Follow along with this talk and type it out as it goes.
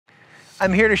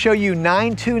I'm here to show you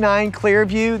 929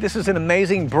 Clearview. This is an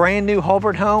amazing brand new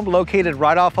Holbert home located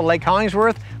right off of Lake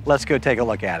Hollingsworth. Let's go take a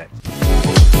look at it.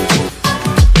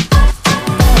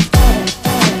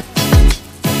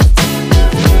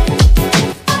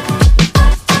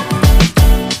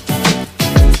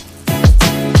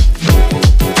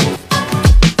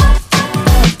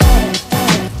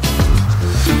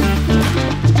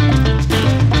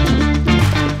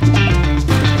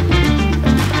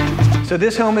 So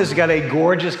this home has got a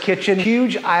gorgeous kitchen,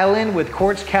 huge island with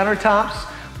quartz countertops,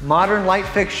 modern light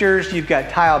fixtures, you've got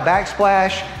tile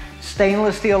backsplash,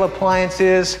 stainless steel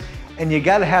appliances, and you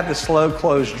gotta have the slow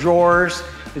close drawers.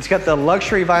 It's got the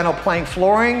luxury vinyl plank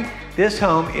flooring. This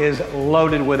home is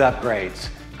loaded with upgrades.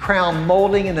 Crown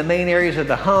molding in the main areas of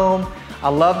the home. I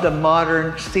love the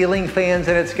modern ceiling fans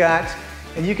that it's got.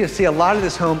 And you can see a lot of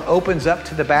this home opens up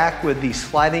to the back with these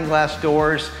sliding glass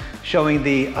doors showing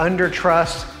the under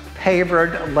truss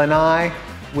pavered lanai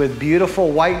with beautiful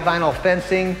white vinyl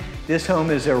fencing. This home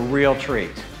is a real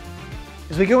treat.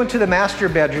 As we go into the master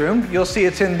bedroom, you'll see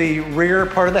it's in the rear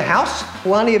part of the house.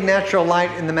 Plenty of natural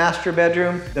light in the master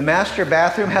bedroom. The master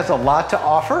bathroom has a lot to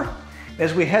offer.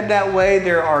 As we head that way,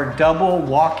 there are double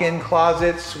walk-in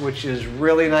closets, which is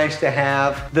really nice to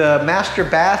have. The master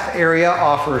bath area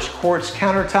offers quartz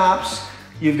countertops.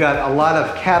 You've got a lot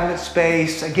of cabinet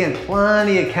space. Again,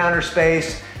 plenty of counter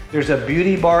space. There's a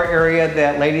beauty bar area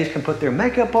that ladies can put their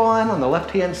makeup on the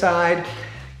left-hand side.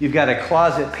 You've got a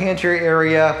closet pantry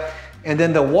area. And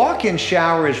then the walk-in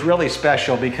shower is really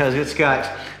special because it's got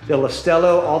the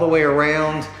Listello all the way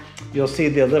around. You'll see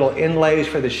the little inlays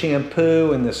for the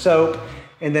shampoo and the soap.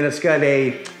 And then it's got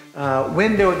a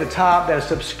window at the top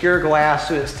that's obscure glass,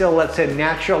 so it still lets in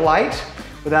natural light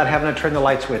without having to turn the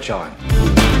light switch on.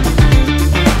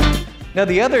 Now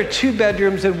the other 2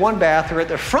 bedrooms and 1 bath are at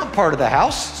the front part of the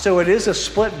house, so it is a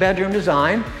split bedroom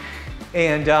design.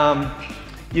 And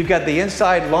you've got the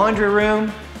inside laundry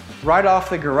room right off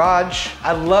the garage.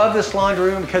 I love this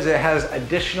laundry room because it has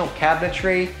additional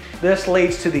cabinetry. This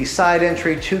leads to the side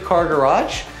entry 2-car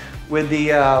garage with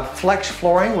the flex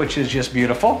flooring, which is just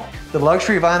beautiful. The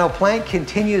luxury vinyl plank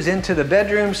continues into the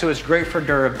bedroom, so it's great for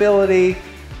durability.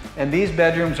 And these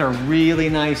bedrooms are really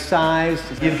nice sized.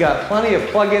 You've got plenty of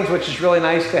plug-ins, which is really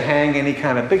nice to hang any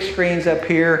kind of big screens up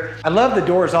here. I love the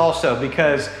doors also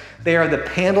because they are the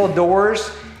panel doors,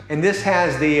 and this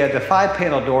has the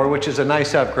 5-panel door, which is a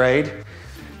nice upgrade.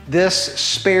 This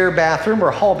spare bathroom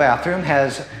or hall bathroom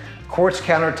has quartz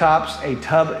countertops, a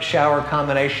tub shower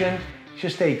combination.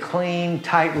 Just a clean,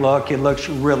 tight look. It looks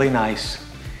really nice.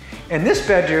 And this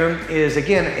bedroom is,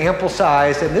 again, ample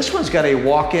size, and this one's got a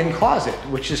walk-in closet,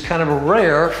 which is kind of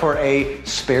rare for a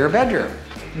spare bedroom.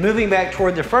 Moving back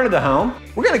toward the front of the home,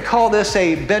 we're gonna call this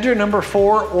a bedroom number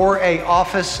 4 or a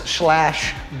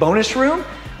office/bonus room.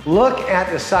 Look at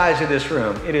the size of this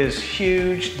room. It is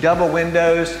huge, double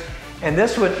windows, and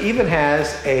this one even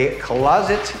has a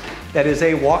closet that is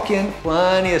a walk-in,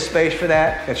 plenty of space for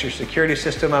that. That's your security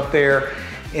system up there.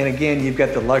 And again, you've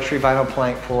got the luxury vinyl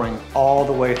plank flooring all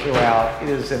the way throughout. It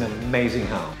is an amazing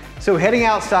home. So heading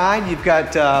outside, you've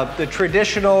got the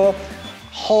traditional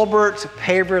Holbert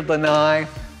pavered lanai.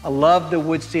 I love the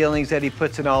wood ceilings that he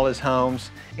puts in all his homes.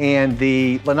 And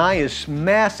the lanai is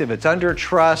massive. It's under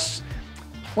truss,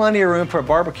 plenty of room for a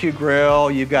barbecue grill.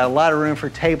 You've got a lot of room for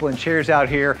table and chairs out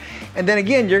here. And then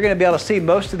again, you're gonna be able to see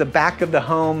most of the back of the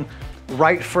home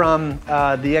right from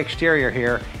the exterior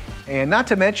here. And not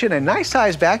to mention a nice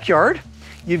sized backyard.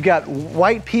 You've got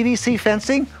white PVC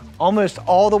fencing almost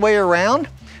all the way around.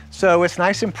 So it's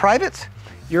nice and private.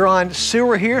 You're on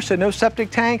sewer here, so no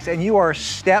septic tanks, and you are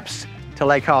steps to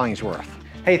Lake Hollingsworth.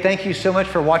 Hey, thank you so much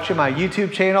for watching my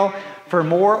YouTube channel. For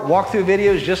more walkthrough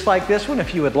videos just like this one,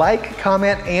 if you would like,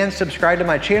 comment, and subscribe to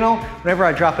my channel. Whenever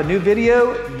I drop a new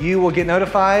video, you will get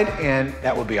notified, and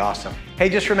that would be awesome. Hey,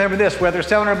 just remember this, whether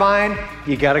selling or buying,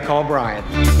 you gotta call Brian.